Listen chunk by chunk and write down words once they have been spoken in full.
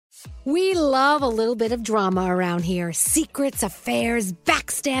We love a little bit of drama around here. Secrets, affairs,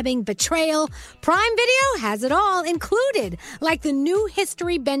 backstabbing, betrayal. Prime Video has it all included. Like the new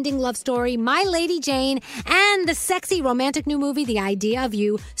history-bending love story, My Lady Jane, and the sexy romantic new movie, The Idea of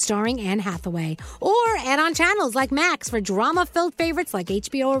You, starring Anne Hathaway. Or add-on channels like Max for drama-filled favorites like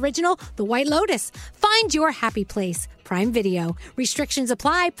HBO original, The White Lotus. Find your happy place. Prime Video. Restrictions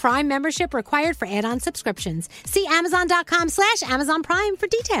apply. Prime membership required for add-on subscriptions. See Amazon.com/Amazon Prime for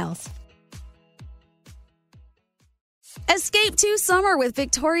details. Escape to summer with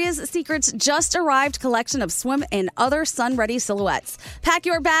Victoria's Secret's just arrived collection of swim and other sun-ready silhouettes. Pack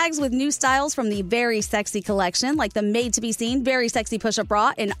your bags with new styles from the Very Sexy collection, like the made-to-be-seen Very Sexy push-up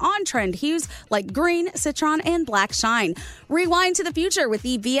bra in on-trend hues like green, citron, and black shine. Rewind to the future with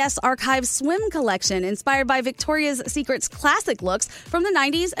the VS Archive Swim collection, inspired by Victoria's Secret's classic looks from the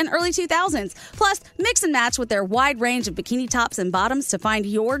 90s and early 2000s. Plus, mix and match with their wide range of bikini tops and bottoms to find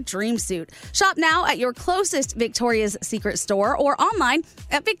your dream suit. Shop now at your closest Victoria's Secret store or online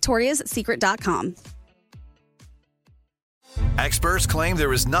at victoriassecret.com. Experts claim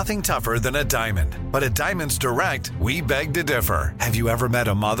there is nothing tougher than a diamond. But at Diamonds Direct, we beg to differ. Have you ever met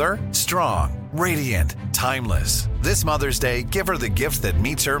a mother? Strong, radiant, timeless. This Mother's Day, give her the gift that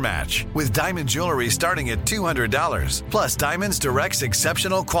meets her match. With diamond jewelry starting at $200. Plus Diamonds Direct's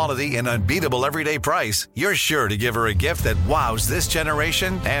exceptional quality and unbeatable everyday price, you're sure to give her a gift that wows this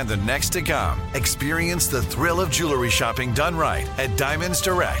generation and the next to come. Experience the thrill of jewelry shopping done right at Diamonds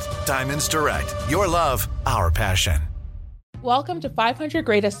Direct. Diamonds Direct. Your love, our passion. Welcome to 500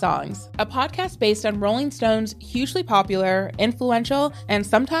 Greatest Songs, a podcast based on Rolling Stone's hugely popular, influential, and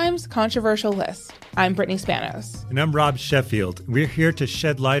sometimes controversial list. I'm Brittany Spanos. And I'm Rob Sheffield. We're here to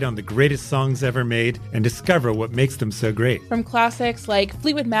shed light on the greatest songs ever made and discover what makes them so great. From classics like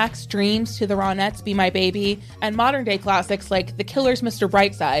Fleetwood Mac's Dreams to the Ronettes' Be My Baby, and modern-day classics like The Killer's Mr.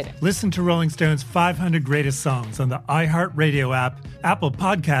 Brightside. Listen to Rolling Stone's 500 Greatest Songs on the iHeartRadio app, Apple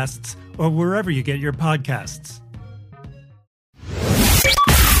Podcasts, or wherever you get your podcasts.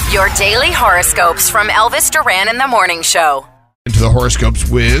 Your daily horoscopes from Elvis Duran in the Morning Show. Into the horoscopes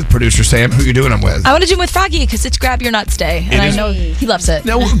with producer Sam. Who you doing them with? I want to do them with Froggy because it's Grab Your Nuts Day, and I know he loves it.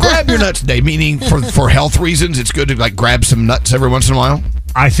 No, Grab Your Nuts Day, meaning for health reasons, it's good to like grab some nuts every once in a while.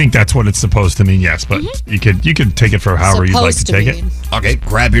 I think that's what it's supposed to mean, yes, but you could take it for however you'd like to take it. Okay,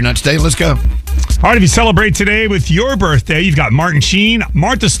 Grab Your Nuts Day. Let's go. All right, if you celebrate today with your birthday, you've got Martin Sheen,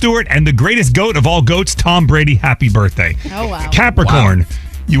 Martha Stewart, and the greatest goat of all goats, Tom Brady. Happy birthday. Oh, wow. Capricorn. Wow.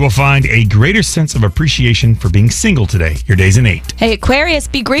 You will find a greater sense of appreciation for being single today. Your day's an 8. Hey, Aquarius,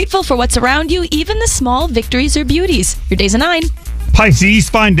 be grateful for what's around you, even the small victories or beauties. Your day's a 9. Pisces,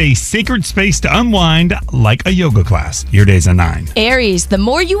 find a sacred space to unwind like a yoga class. Your day's a 9. Aries, the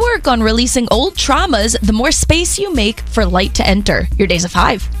more you work on releasing old traumas, the more space you make for light to enter. Your day's a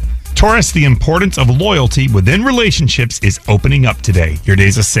 5. Taurus, the importance of loyalty within relationships is opening up today. Your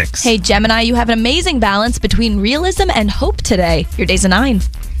day's a 6. Hey, Gemini, you have an amazing balance between realism and hope today. Your day's a 9.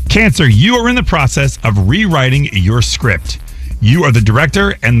 Cancer, you are in the process of rewriting your script. You are the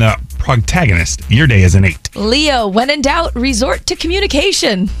director and the protagonist. Your day is an 8. Leo, when in doubt, resort to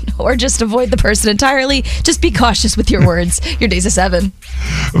communication. Or just avoid the person entirely. Just be cautious with your words. Your day's a 7.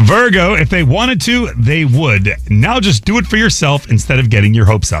 Virgo, if they wanted to, they would. Now just do it for yourself instead of getting your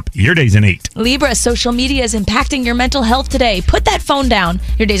hopes up. Your day's an 8. Libra, social media is impacting your mental health today. Put that phone down.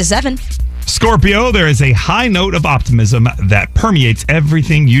 Your day's a 7. Scorpio, there is a high note of optimism that permeates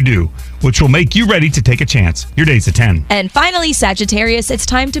everything you do, which will make you ready to take a chance. Your day's a 10. And finally, Sagittarius, it's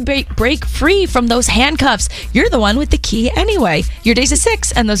time to break free from those handcuffs. You're the one with the key anyway. Your day's a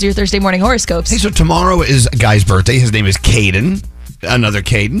 6, and those are your Thursday morning horoscopes. Hey, so tomorrow is a guy's birthday. His name is Caden. Another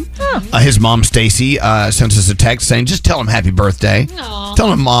Caden. Oh. His mom, Stacy, sends us a text saying, just tell him happy birthday. Aww.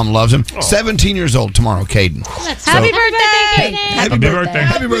 Tell him mom loves him. 17 years old tomorrow, Caden. Happy birthday, Caden. Happy birthday.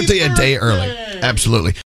 Happy birthday a day early. Absolutely.